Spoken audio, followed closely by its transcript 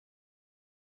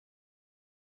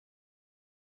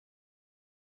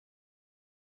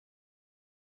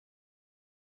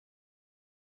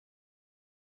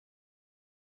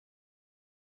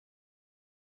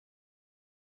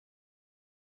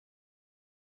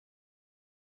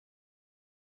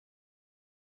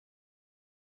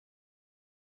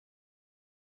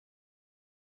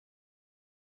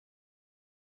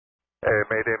Hey,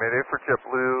 Mayday, Mayday for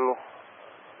JetBlue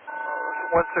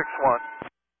 161.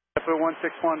 JetBlue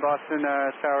 161, Boston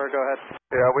Tower, go ahead.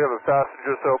 Yeah, we have a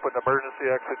passenger just opened emergency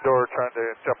exit door trying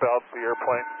to jump out the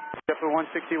airplane. JetBlue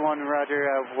 161, roger,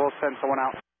 we'll send someone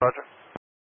out. Roger.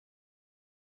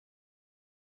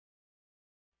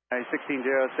 1606,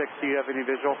 do you have any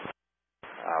visual?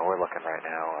 We're looking right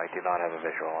now. I do not have a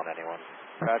visual on anyone.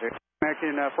 Roger.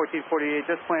 American 1448,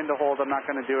 just plan to hold. I'm not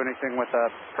going to do anything with a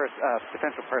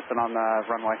potential person on the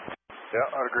runway. Yeah,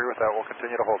 I'd agree with that. We'll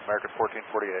continue to hold American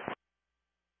 1448.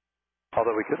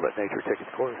 Although we could let nature take its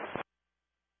course.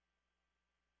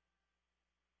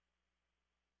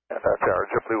 And that's our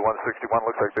JetBlue 161.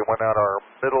 Looks like they went out our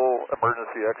middle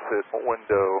emergency exit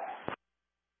window.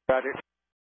 Roger.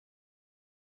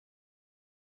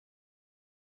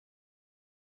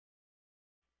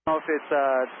 I don't know if it's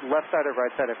left side or right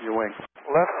side of your wing.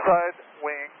 Left side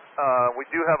wing. We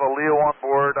do have a Leo on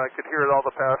board. I could hear all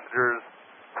the passengers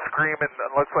screaming.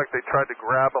 It looks like they tried to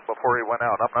grab him before he went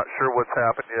out. I'm not sure what's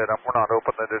happened yet. We're not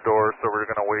opening the door, so we're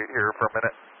going to wait here for a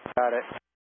minute. Got it.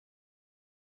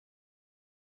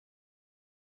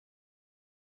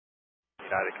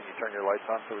 United, can you turn your lights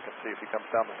on so we can see if he comes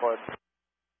down the slide?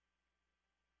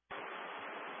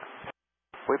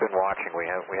 We've been watching. We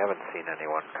haven't seen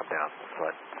anyone come down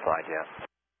the slide yet.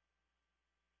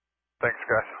 Thanks,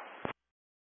 guys.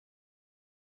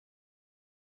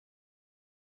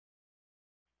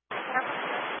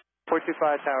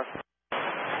 .45 tower.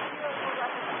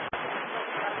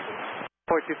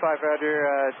 .45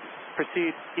 roger,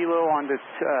 proceed kilo on this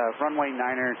runway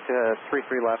 9er to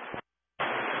 33 left.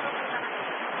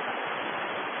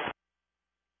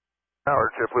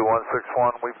 Tower JetBlue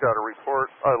 161, we've got a report.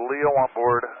 Leo on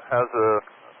board has a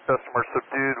customer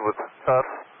subdued with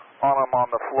cuffs on him on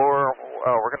the floor.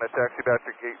 We're going to taxi back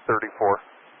to gate 34.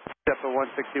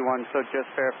 JetBlue 161, so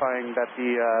just verifying that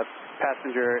the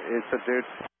passenger is subdued.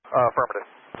 Affirmative.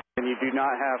 And you do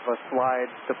not have a slide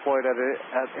deployed at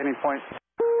any point?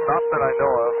 Not that I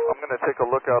know of. I'm going to take a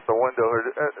look out the window.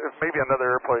 If maybe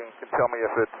another airplane can tell me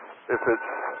if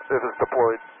it's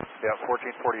deployed. Yeah,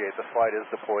 1448. The slide is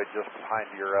deployed just behind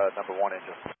your number 1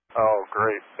 engine. Oh,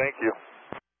 great. Thank you.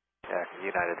 Yeah,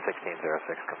 United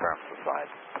 1606 confirms the slide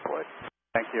deployed.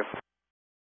 Thank you.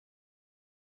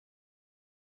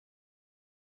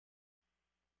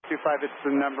 25, it's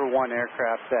the number 1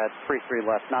 aircraft at 33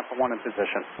 left, not the one in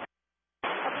position.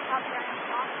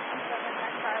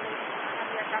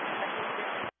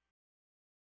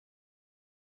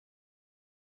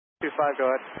 Go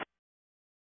ahead.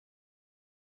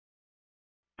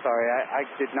 Sorry, I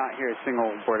did not hear a single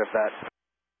word of that.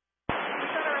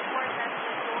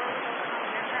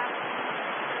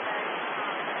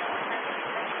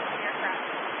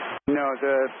 No,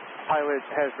 the pilot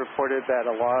has reported that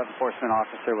a law enforcement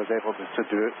officer was able to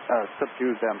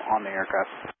subdue them on the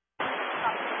aircraft.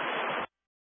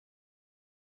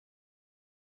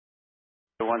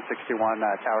 The 161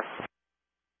 tower.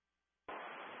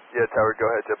 Yeah, Tower, go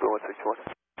ahead, JetBlue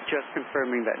 161. Just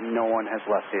confirming that no one has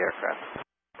left the aircraft.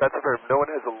 That's affirmed. No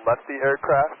one has left the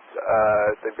aircraft.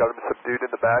 They've got them subdued in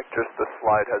the back. Just the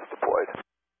slide has deployed.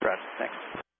 Correct. Thanks.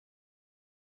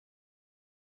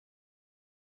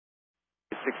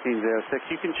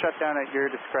 1606. You can shut down at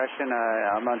your discretion.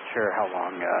 I'm not sure how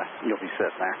long you'll be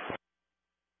sitting there.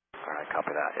 All right,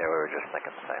 copy that. Yeah, we were just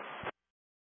thinking the same.